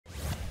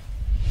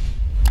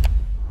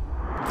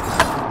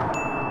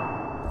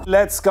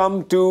Let's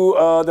come to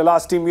the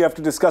last team we have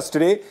to discuss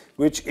today,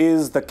 which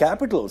is the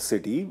capital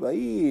city.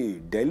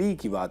 भाई Delhi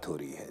की बात हो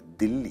रही है.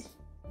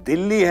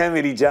 Delhi है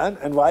मेरी जान.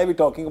 And why are we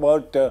talking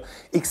about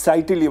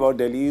excitedly about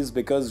Delhi is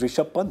because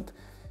Rishabh Pant,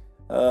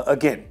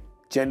 again,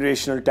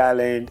 generational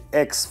talent,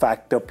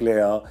 X-factor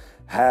player,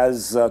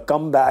 has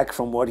come back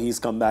from what he's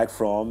come back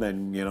from,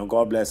 and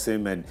God bless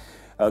him, and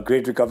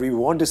great recovery. We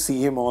want to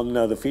see him on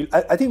the field.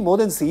 I think more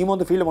than see him on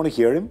the field, I want to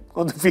hear him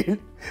on the field.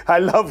 I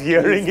love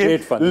hearing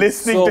him,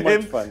 listening to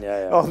him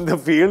on the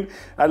field.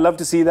 I'd love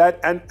to see that.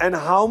 And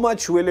how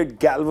much will it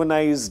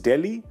galvanize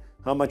Delhi?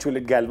 How much will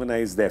it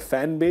galvanize their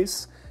fan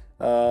base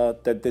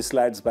that this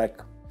lad's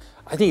back?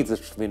 I think it's a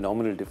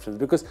phenomenal difference,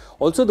 because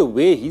also the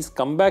way he's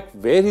come back,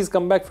 where he's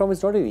come back from,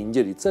 is not an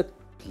injury. It's a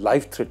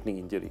life-threatening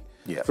injury.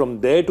 Yeah. From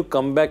there to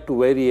come back to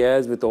where he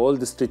is with all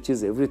the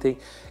stitches, everything,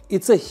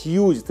 it's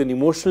an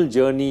emotional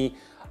journey.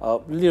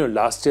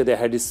 Last year they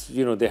had his,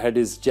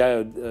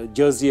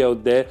 jersey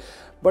out there,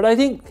 but I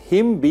think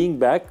him being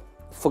back,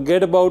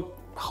 forget about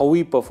how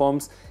he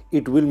performs,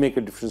 it will make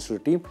a difference to the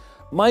team.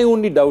 My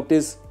only doubt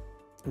is,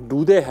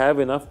 do they have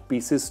enough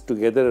pieces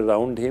together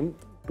around him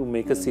to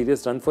make a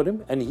serious run for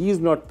him? And he's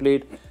not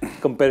played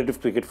competitive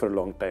cricket for a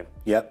long time.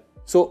 Yeah.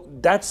 So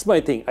that's my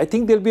thing. I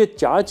think there'll be a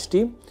charged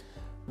team,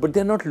 but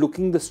they're not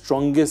looking the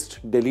strongest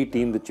Delhi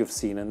team that you've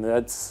seen, and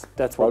that's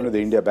problem with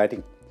the India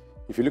batting.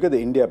 If you look at the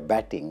India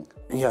batting,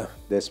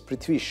 there's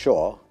Prithvi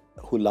Shaw,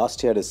 who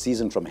last year had a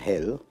season from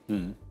hell,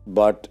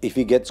 but if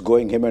he gets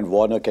going, him and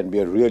Warner can be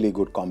a really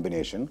good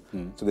combination.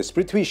 So there's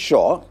Prithvi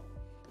Shaw,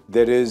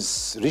 there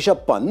is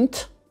Rishabh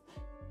Pant,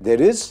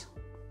 there is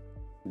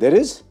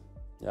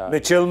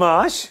Mitchell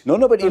Marsh.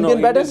 But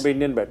Indian batters.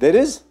 Indian batters. There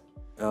is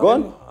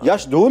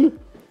Yash Dhul.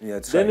 Yeah,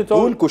 that's then right. it's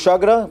all Dhul,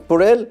 Kushagra,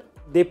 Purell.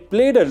 They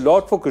played a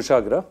lot for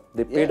Kushagra.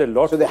 They played a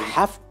lot. So they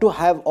have to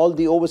have all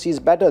the overseas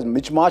batters.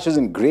 Mitch Marsh is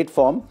in great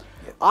form.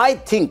 Yeah. I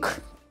think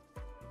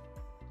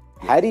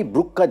Harry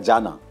Brook ka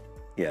jana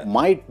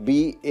might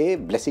be a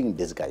blessing in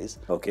disguise.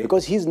 Okay.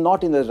 Because he's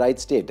not in the right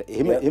state.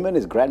 Him and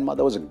his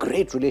grandmother was a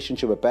great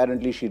relationship.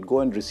 Apparently, she'd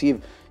go and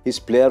receive his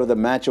Player of the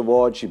Match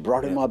award. She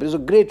brought him up. It was a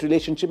great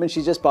relationship, and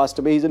she just passed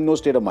away. He's in no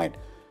state of mind.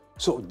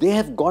 So they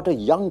have got a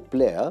young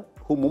player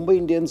who Mumbai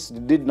Indians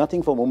did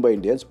nothing for Mumbai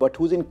Indians, but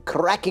who's in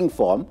cracking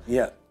form.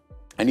 Yeah.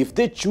 And if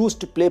they choose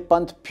to play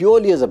Pant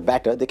purely as a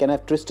batter, they can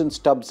have Tristan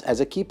Stubbs as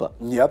a keeper.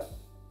 Yep.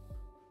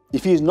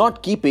 If he's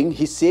not keeping,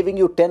 he's saving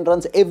you 10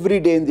 runs every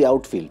day in the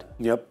outfield.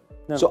 Yep.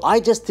 So I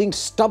just think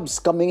Stubbs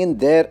coming in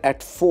there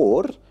at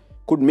 4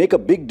 could make a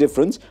big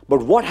difference.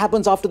 But what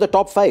happens after the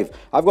top 5?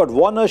 I've got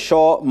Warner,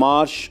 Shaw,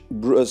 Marsh,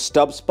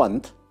 Stubbs,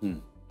 Pant.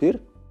 Here,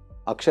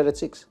 Akshar at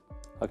 6.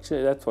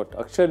 Akshar, that's what.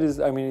 Akshar is,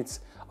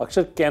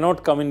 Akshar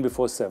cannot come in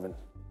before 7.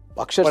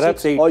 Akshar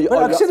perhaps 6. 8.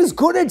 But Akshar is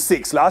good at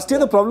 6. Last year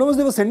the problem was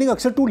they were sending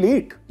Akshar too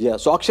late. Yeah,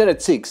 so Akshar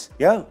at 6.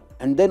 Yeah.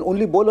 And then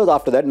only bowlers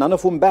after that, none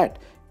of whom bat.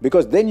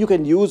 Because then you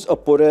can use a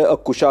Pure, a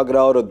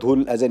Kushagra or a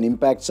Dhul as an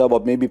impact sub, or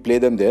maybe play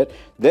them there.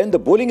 Then the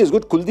bowling is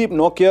good. Kuldeep,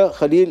 Nokia,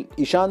 Khalil,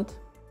 Ishant.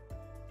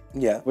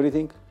 Yeah. What do you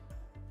think?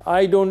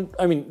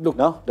 Look.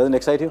 No? Doesn't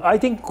excite you? I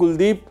think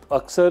Kuldeep,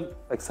 Akshar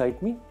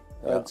excite me.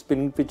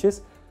 Spinning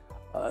pitches.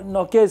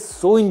 Nokia is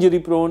so injury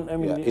prone.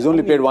 He's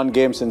only played one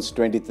game since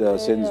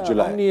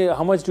July.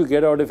 How much do you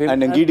get out of him?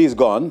 And Ngidi is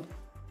gone.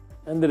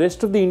 And the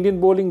rest of the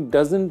Indian bowling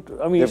doesn't.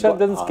 Ishant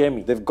doesn't scare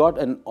me. They've got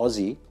an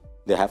Aussie.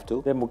 They have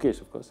to. They're Mukesh,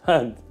 of course.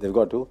 They've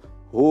got to.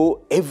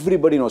 Who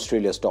everybody in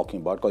Australia is talking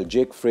about, called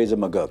Jake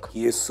Fraser-McGurk.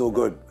 He is so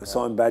good. I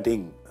saw him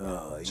batting.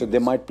 So they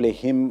might play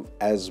him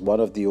as one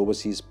of the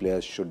overseas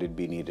players should it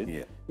be needed.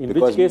 Yeah. In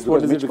which case,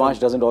 what does Mitch Marsh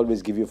doesn't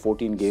always give you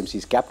 14 games.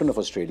 He's captain of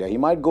Australia. He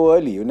might go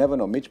early. You never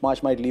know. Mitch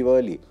Marsh might leave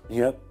early.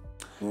 Yep.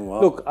 Oh,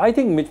 wow. Look, I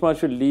think Mitch Marsh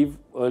should leave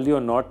early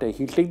or not.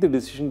 He'll take the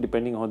decision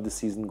depending on how the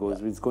season goes.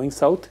 If it's going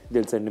south,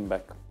 they'll send him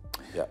back.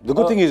 Yeah. The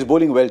good thing is he's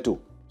bowling well too.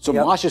 So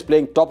Marsh is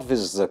playing top of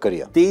his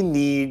career. They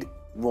need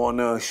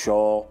Warner,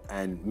 Shaw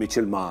and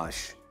Mitchell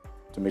Marsh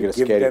to make it a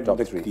scary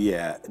top 3.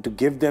 Yeah, to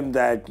give them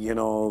that,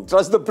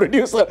 Trust the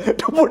producer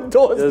to put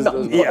those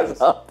numbers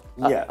up.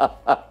 Yeah.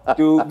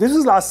 This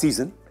was last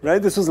season,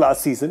 right? This was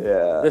last season.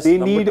 Yeah. They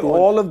need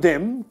all of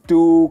them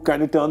to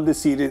kind of turn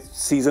this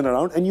season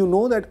around. And you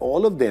know that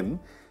all of them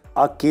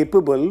are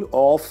capable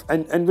of,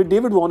 and with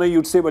David Warner,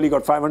 you'd say, well, he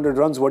got 500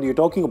 runs. What are you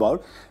talking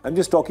about? I'm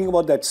just talking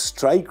about that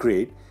strike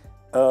rate.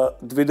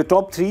 With the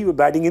top 3, we're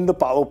batting in the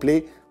power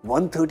play.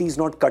 130 is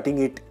not cutting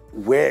it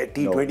where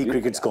T20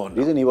 cricket's gone.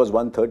 The reason he was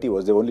 130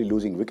 was they were only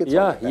losing wickets.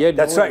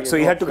 That's right. So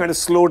he had to kind of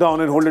slow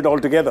down and hold it all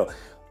together.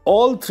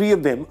 All 3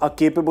 of them are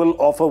capable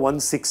of a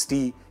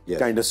 160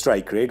 kind of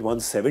strike rate,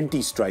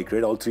 170 strike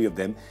rate, all 3 of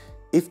them.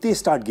 If they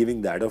start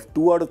giving that, if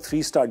 2 out of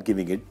 3 start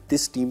giving it,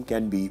 this team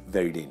can be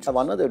very dangerous.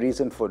 One other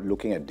reason for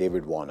looking at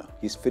David Warner,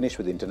 he's finished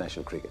with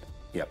international cricket.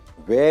 Yep.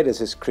 Where is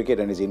his cricket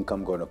and his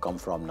income going to come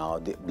from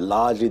now?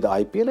 Largely the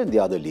IPL and the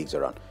other leagues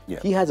around. Yeah.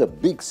 He has a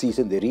big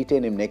season. They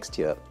retain him next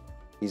year.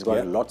 He's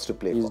got lots to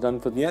play for. He's done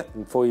for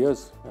in 4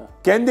 years. Yeah.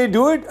 Can they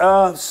do it?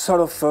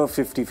 Sort of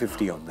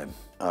 50-50 on them.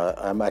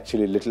 I'm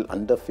actually a little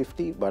under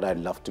 50, but I'd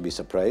love to be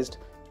surprised.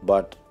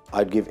 But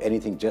I'd give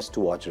anything just to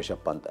watch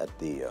Rishabh Pant at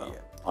the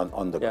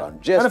on the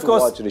ground. Just and of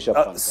course, watch Rishabh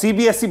Pant.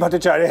 CBSE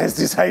Bhattacharya has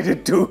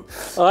decided to.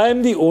 I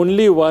am the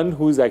only one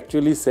who's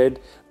actually said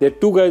there are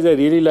 2 guys I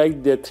really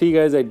like, there are 3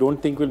 guys I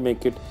don't think will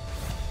make it.